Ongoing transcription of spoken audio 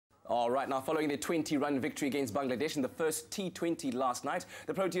All right, now following their 20-run victory against Bangladesh in the first T20 last night,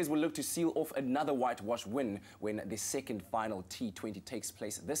 the Proteas will look to seal off another whitewash win when the second final T20 takes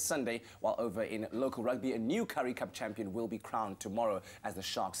place this Sunday, while over in local rugby, a new Currie Cup champion will be crowned tomorrow as the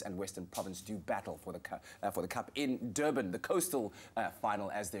Sharks and Western Province do battle for the cup in Durban, the coastal final,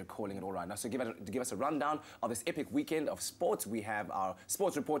 as they're calling it all right now. So to give us a rundown of this epic weekend of sports, we have our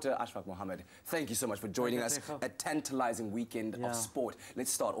sports reporter, Ashfak Mohamed. Thank you so much for joining us. A tantalizing weekend of sport. Let's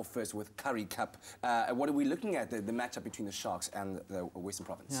start off first with Currie Cup. What are we looking at, the matchup between the Sharks and the Western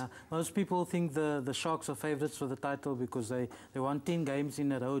Province? Yeah, most people think the Sharks are favourites for the title because they won 10 games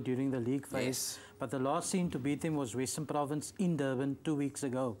in a row during the league phase. Yes. But the last team to beat them was Western Province in Durban 2 weeks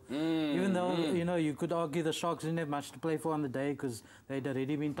ago. Even though, you know, you could argue the Sharks didn't have much to play for on the day because they'd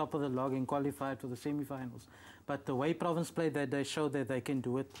already been top of the log and qualified for the semi-finals. But the way Province played that day showed that they can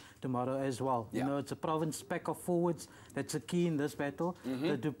do it tomorrow as well. Yeah. You know, it's a Province pack of forwards that's a key in this battle.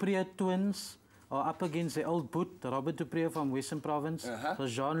 The Dupree twins are up against the old boot, Robert Dupree from Western Province. So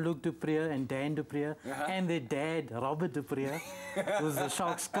Jean-Luc Dupree and Dan Dupree. And their dad, Robert Dupree, who's the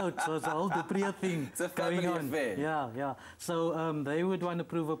Sharks coach. So it's a whole Dupree thing it's a going on. Affair. Yeah. So they would want to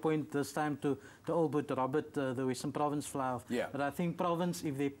prove a point this time to old boot Robert, the Western Province fly off. Yeah. But I think Province,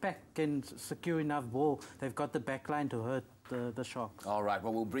 if their pack can secure enough ball, they've got the back line to hurt the Sharks. All right,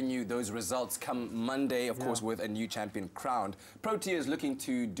 well, we'll bring you those results come Monday, of course, with a new champion crowned. Proteas looking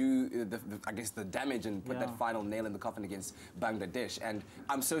to do, I guess, the damage and put that final nail in the coffin against Bangladesh. And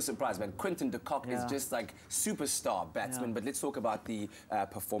I'm so surprised, man. Quinton de Kock is just like superstar batsman. But let's talk about the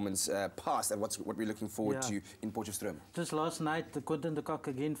performance past and what we're looking forward to in Potchefstroom. Just last night, the Quinton de Kock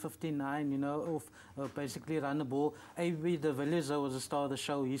again, 59, you know, of basically run the ball. A.B. de Villiers was the star of the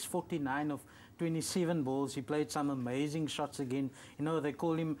show. He's 49 of 27 balls. He played some amazing shots again. You know, they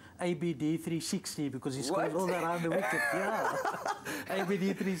call him ABD 360 because he scored all around the wicket. Yeah.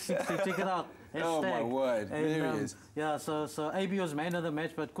 ABD 360, check it out. Hashtag. Oh my word, and, there it is. Yeah, so AB was man of the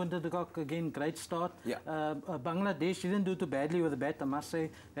match, but Quinton de Kock again, great start. Yeah. Bangladesh didn't do too badly with the bat, I must say.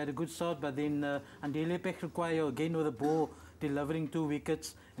 They had a good start, but then Andile Pekruquayo again with the ball, delivering 2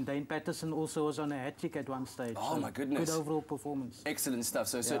 wickets. And Dane Patterson also was on a hat-trick at one stage. Oh, so my goodness. Good overall performance. Excellent stuff.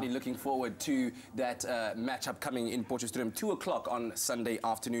 So certainly looking forward to that matchup coming in Potchefstroom, 2 o'clock on Sunday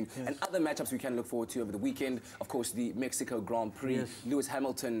afternoon. And other matchups we can look forward to over the weekend. Of course, the Mexico Grand Prix. Lewis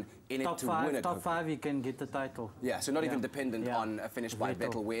Hamilton in it to win it. Top 5, he can get the title. Yeah, so not even dependent on a finish by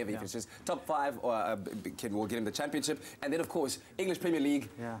Vettel, wherever he finishes. Top 5 or will get him the championship. And then, of course, English Premier League,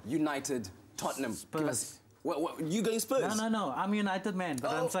 United, Tottenham. Spurs. Give us, you going Spurs? No. I'm United, man. But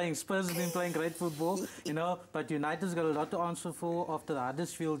I'm saying Spurs have been playing great football, you know. But United's got a lot to answer for after the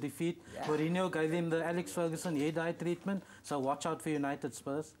Huddersfield defeat. Mourinho gave them the Alex Ferguson hair-dye treatment. So watch out for United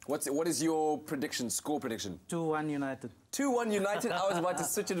Spurs. What is your prediction, score prediction? 2-1 United. 2-1 United. I was about to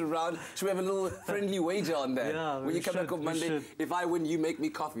switch it around. Should we have a little friendly wager on that? Yeah, when you come back on Monday, if I win, you make me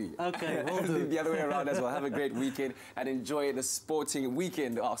coffee. Okay, we'll do. The other way around as well. Have a great weekend and enjoy the sporting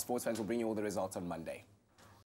weekend. Our sports fans will bring you all the results on Monday.